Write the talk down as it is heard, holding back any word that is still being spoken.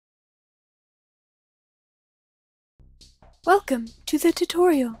Welcome to the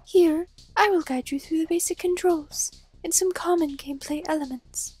tutorial. Here, I will guide you through the basic controls and some common gameplay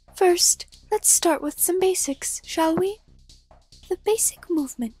elements. First, let's start with some basics, shall we? The basic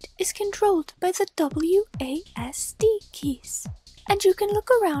movement is controlled by the WASD keys, and you can look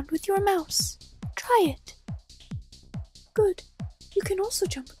around with your mouse. Try it. Good. You can also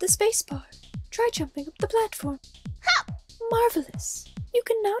jump with the spacebar. Try jumping up the platform. Marvelous. You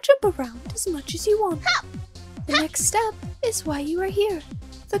can now jump around as much as you want. The next step is why you are here,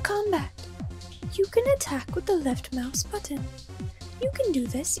 the combat. You can attack with the left mouse button. You can do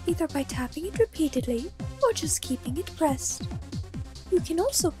this either by tapping it repeatedly or just keeping it pressed. You can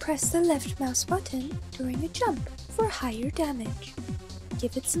also press the left mouse button during a jump for higher damage.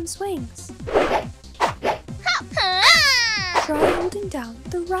 Give it some swings. Try holding down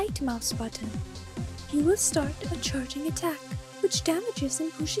the right mouse button. You will start a charging attack, which damages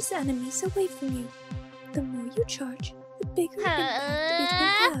and pushes enemies away from you. The more you charge, the bigger impact it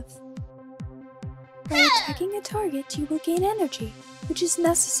will have. By attacking a target, you will gain energy, which is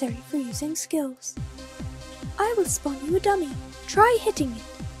necessary for using skills. I will spawn you a dummy. Try hitting it.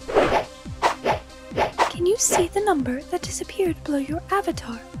 Can you see the number that has appeared below your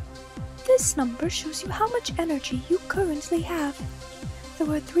avatar? This number shows you how much energy you currently have.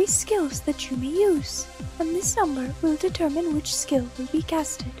 There are 3 skills that you may use, and this number will determine which skill will be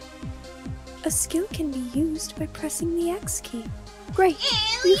casted. A skill can be used by pressing the X key. Great,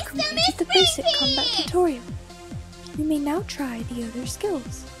 we've completed the basic combat tutorial. You may now try the other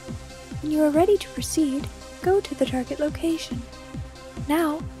skills. When you are ready to proceed, go to the target location.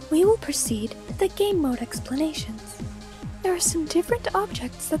 Now, we will proceed to the game mode explanations. There are some different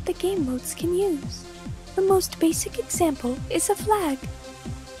objects that the game modes can use. The most basic example is a flag.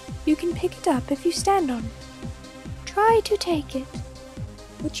 You can pick it up if you stand on it. Try to take it.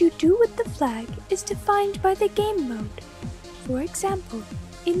 What you do with the flag is defined by the game mode. For example,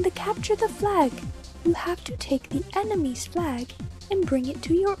 in the Capture the Flag, you have to take the enemy's flag and bring it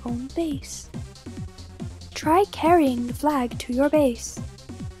to your own base. Try carrying the flag to your base.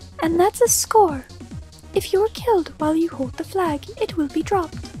 And that's a score. If you're killed while you hold the flag, it will be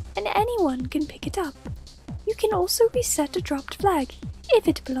dropped, and anyone can pick it up. You can also reset a dropped flag if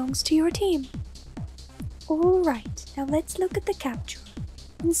it belongs to your team. Alright, now let's look at the capture.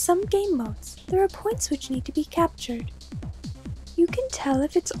 In some game modes, there are points which need to be captured. You can tell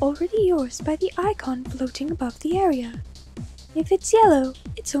if it's already yours by the icon floating above the area. If it's yellow,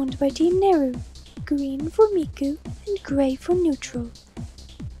 it's owned by Team Neru, green for Miku, and grey for neutral.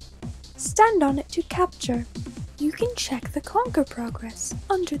 Stand on it to capture. You can check the conquer progress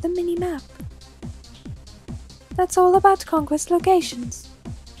under the mini-map. That's all about conquest locations.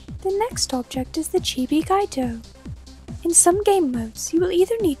 The next object is the Chibi Kaito. In some game modes, you will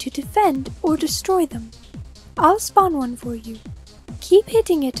either need to defend or destroy them. I'll spawn one for you. Keep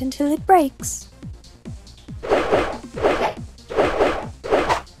hitting it until it breaks.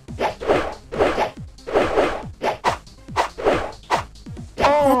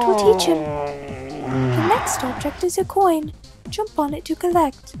 That will teach him. The next object is a coin. Jump on it to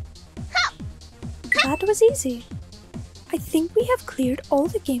collect. That was easy. I think we have cleared all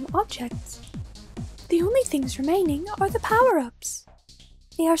the game objects. The only things remaining are the power-ups.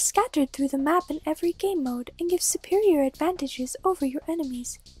 They are scattered through the map in every game mode and give superior advantages over your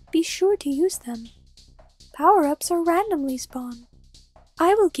enemies. Be sure to use them. Power-ups are randomly spawned.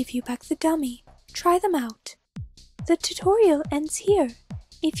 I will give you back the dummy. Try them out. The tutorial ends here.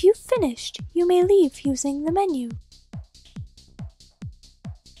 If you've finished, you may leave using the menu.